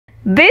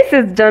This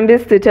is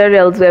Njambiz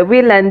Tutorials, where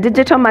we learn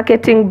digital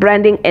marketing,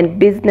 branding, and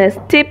business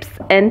tips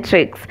and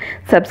tricks.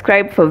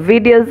 Subscribe for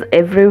videos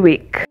every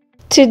week.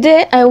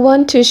 Today, I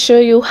want to show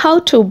you how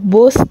to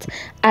boost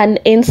an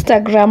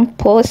Instagram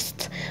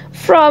post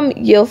from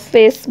your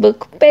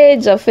Facebook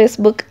page or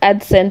Facebook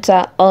ad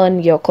center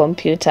on your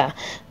computer.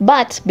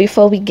 But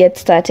before we get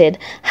started,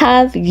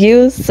 have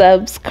you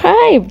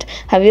subscribed?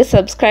 Have you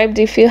subscribed?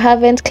 If you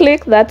haven't,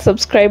 click that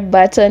subscribe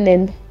button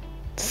and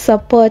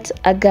support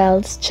a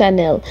girl's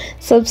channel.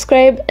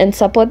 Subscribe and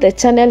support the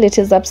channel. It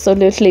is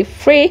absolutely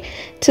free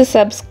to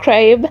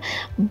subscribe,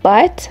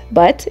 but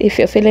if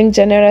you're feeling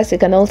generous, you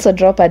can also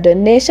drop a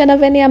donation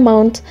of any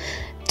amount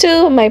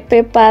to my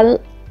PayPal.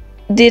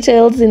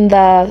 Details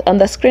on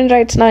the screen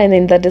right now and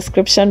in the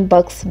description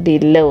box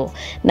below.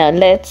 Now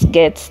let's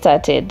get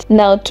started.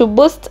 Now, to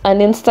boost an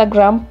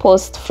Instagram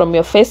post from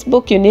your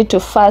Facebook, you need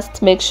to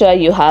first make sure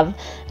you have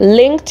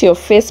linked your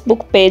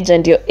Facebook page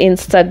and your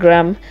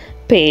Instagram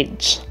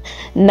page.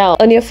 Now,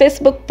 on your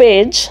Facebook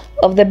page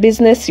of the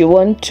business you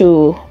want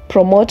to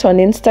promote on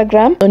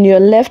Instagram, on your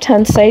left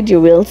hand side you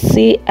will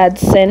see Ad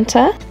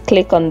Center.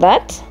 Click on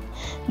that,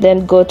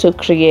 then go to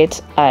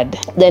create ad.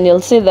 Then you'll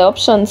see the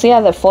options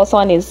here. The fourth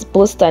one is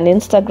boost an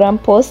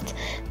Instagram post.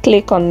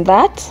 Click on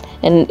that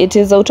and it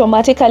is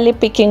automatically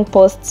picking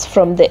posts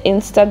from the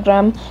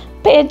Instagram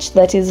page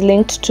that is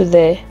linked to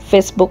the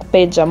Facebook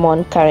page I'm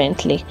on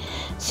currently.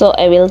 So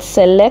I will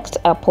select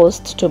a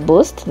post to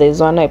boost.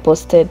 There's one I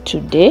posted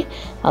today.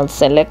 I'll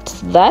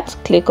select that,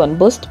 click on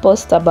boost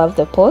post above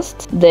the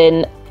post,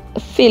 then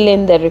fill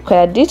in the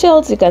required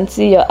details. You can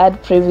see your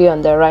ad preview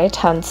on the right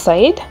hand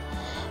side.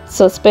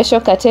 So special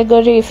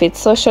category, if it's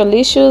social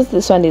issues,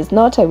 this one is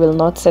not, I will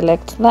not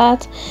select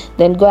that.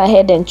 Then go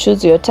ahead and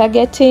choose your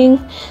targeting.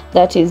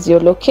 That is your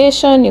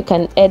location. You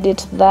can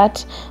edit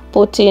that,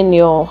 put in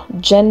your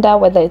gender,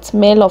 whether it's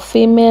male or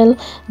female,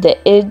 the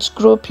age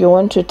group you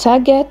want to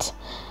target,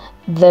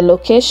 the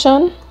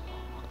location,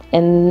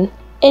 and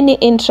any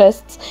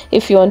interests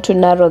if you want to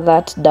narrow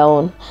that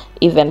down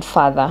even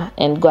further,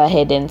 and go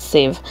ahead and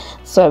save.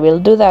 So I will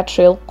do that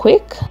real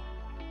quick.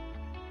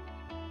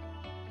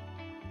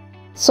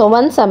 So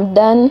once I'm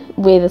done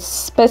with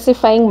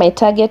specifying my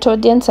target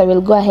audience, I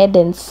will go ahead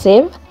and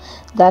save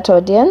that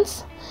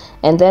audience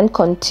and then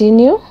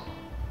continue.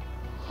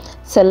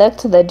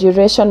 Select the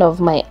duration of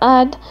my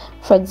ad.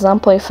 For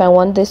example, if I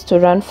want this to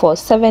run for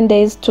 7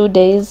 days, 2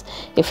 days,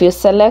 if you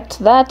select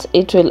that,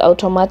 it will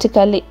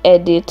automatically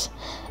edit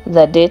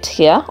the date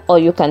here, or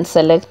you can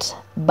select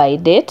by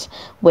date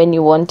when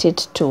you want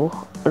it to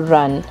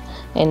run,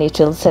 and it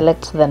will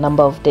select the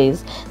number of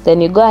days.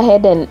 Then you go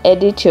ahead and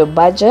edit your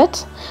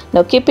budget.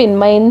 Now keep in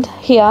mind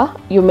here,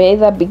 you may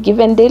either be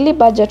given daily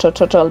budget or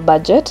total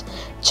budget.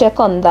 Check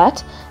on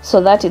that so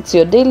that it's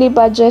your daily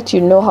budget,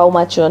 you know how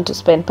much you want to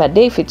spend per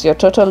day. If it's your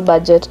total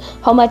budget,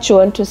 how much you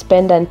want to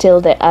spend until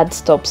the ad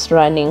stops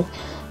running.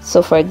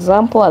 So for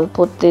example, I'll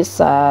put this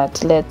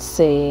at, let's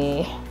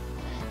say,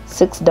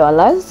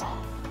 $6,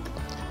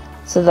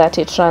 so that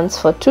it runs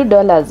for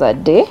 $2 a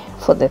day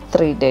for the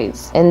 3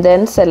 days. And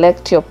then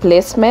select your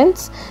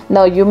placements.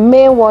 Now you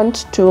may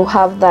want to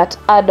have that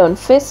ad on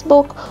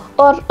Facebook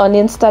or on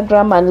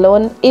Instagram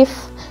alone.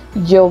 If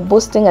you're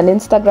boosting an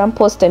Instagram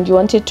post and you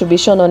want it to be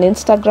shown on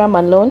Instagram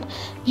alone,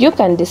 you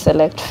can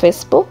deselect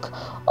Facebook,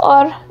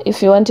 or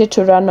if you want it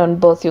to run on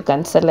both, you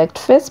can select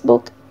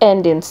Facebook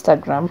and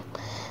Instagram.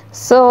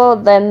 So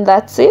then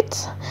that's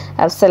it.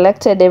 I've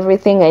selected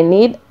everything I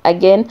need.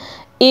 Again,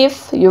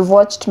 if you've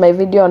watched my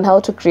video on how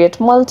to create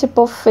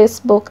multiple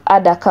Facebook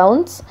ad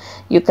accounts,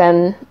 you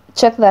can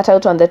check that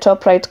out on the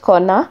top right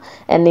corner,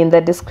 and in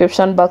the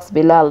description box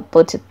below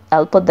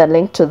I'll put the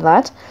link to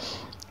that.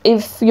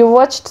 If you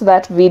watched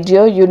that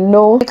video, you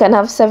know you can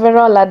have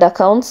several ad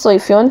accounts. So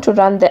if you want to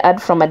run the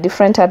ad from a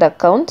different ad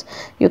account,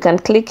 you can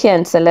click here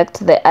and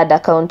select the ad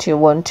account you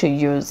want to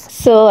use.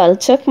 So I'll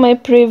check my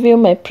preview.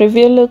 My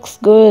preview looks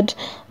good.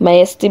 My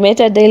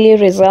estimated daily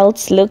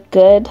results look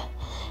good.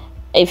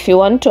 If you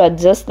want to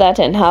adjust that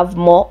and have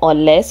more or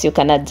less, you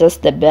can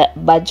adjust the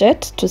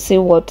budget to see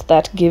what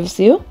that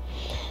gives you.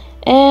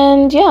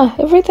 And yeah,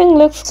 everything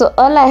looks so.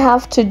 All I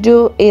have to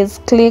do is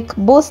click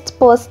boost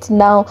post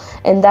now,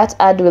 and that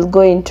ad will go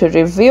into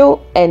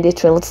review and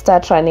it will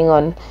start running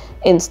on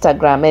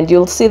Instagram, and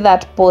you'll see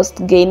that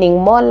post gaining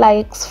more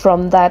likes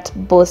from that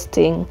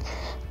boosting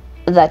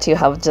that you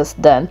have just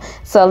done.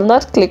 So I'll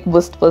not click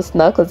boost post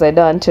now because I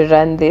don't want to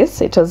run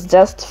this. It was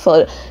just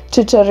for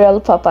tutorial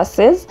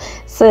purposes.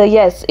 So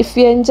yes, if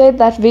you enjoyed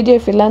that video,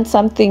 if you learned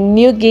something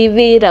new, give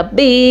it a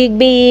big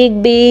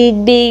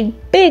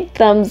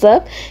thumbs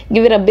up.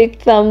 Give it a big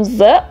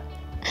thumbs up.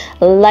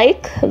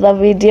 Like the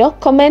video.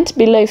 Comment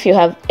below if you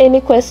have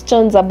any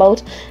questions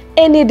about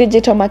any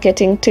digital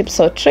marketing tips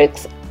or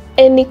tricks,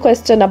 any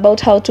question about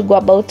how to go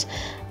about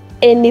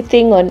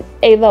anything on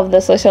either of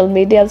the social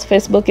medias,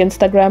 Facebook,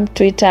 Instagram,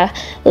 Twitter,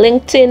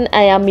 LinkedIn.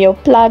 I am your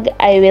plug.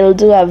 I will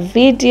do a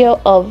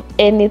video of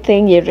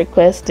anything you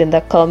request in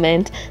the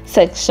comment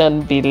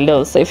section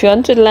below. So if you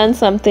want to learn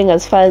something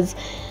as far as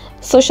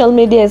social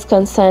media is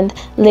concerned,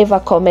 leave a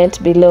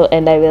comment below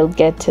and I will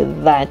get to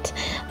that.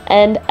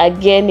 And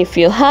again, if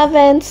you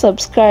haven't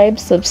subscribed,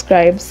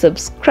 subscribe.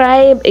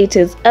 It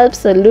is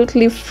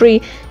absolutely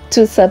free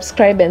to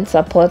subscribe and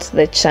support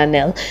the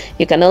channel.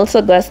 You can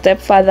also go a step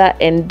further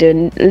and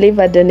leave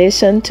a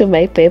donation to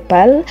my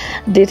PayPal.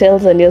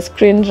 Details on your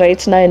screen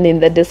right now and in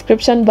the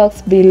description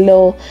box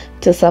below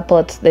to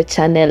support the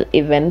channel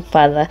even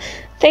further.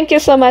 Thank you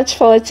so much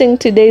for watching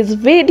today's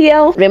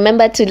video.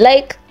 Remember to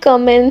like,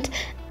 comment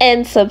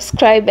and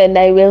subscribe, and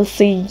I will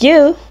see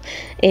you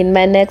in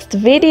my next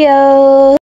video.